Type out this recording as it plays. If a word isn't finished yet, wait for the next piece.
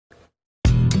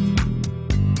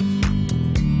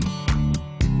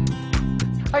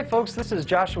Hi folks, this is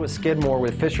Joshua Skidmore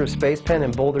with Fisher Space Pen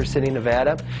in Boulder City,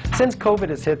 Nevada. Since COVID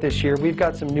has hit this year, we've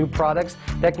got some new products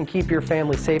that can keep your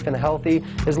family safe and healthy,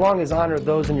 as long as honor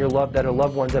those in your love that are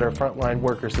loved ones that are frontline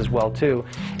workers as well too.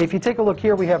 If you take a look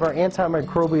here, we have our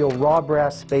antimicrobial raw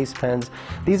brass space pens.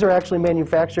 These are actually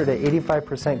manufactured at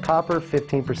 85% copper,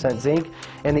 15% zinc,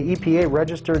 and the EPA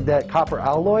registered that copper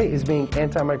alloy is being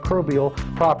antimicrobial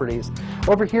properties.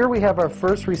 Over here we have our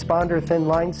first responder thin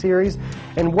line series,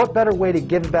 and what better way to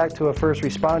give back to a first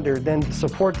responder than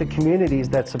support the communities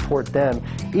that support them.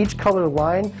 Each color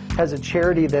line has a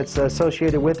charity that's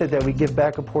associated with it that we give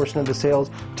back a portion of the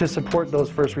sales to support those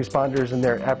first responders and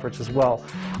their efforts as well.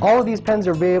 All of these pens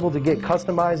are able to get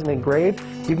customized and engraved.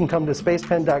 You can come to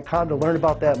spacepen.com to learn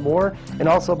about that more, and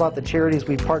also about the charities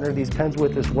we partner these pens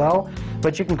with as well.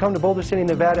 But you can come to Boulder City,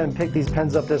 Nevada and pick these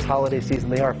pens up this holiday season.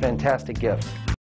 They are fantastic gifts.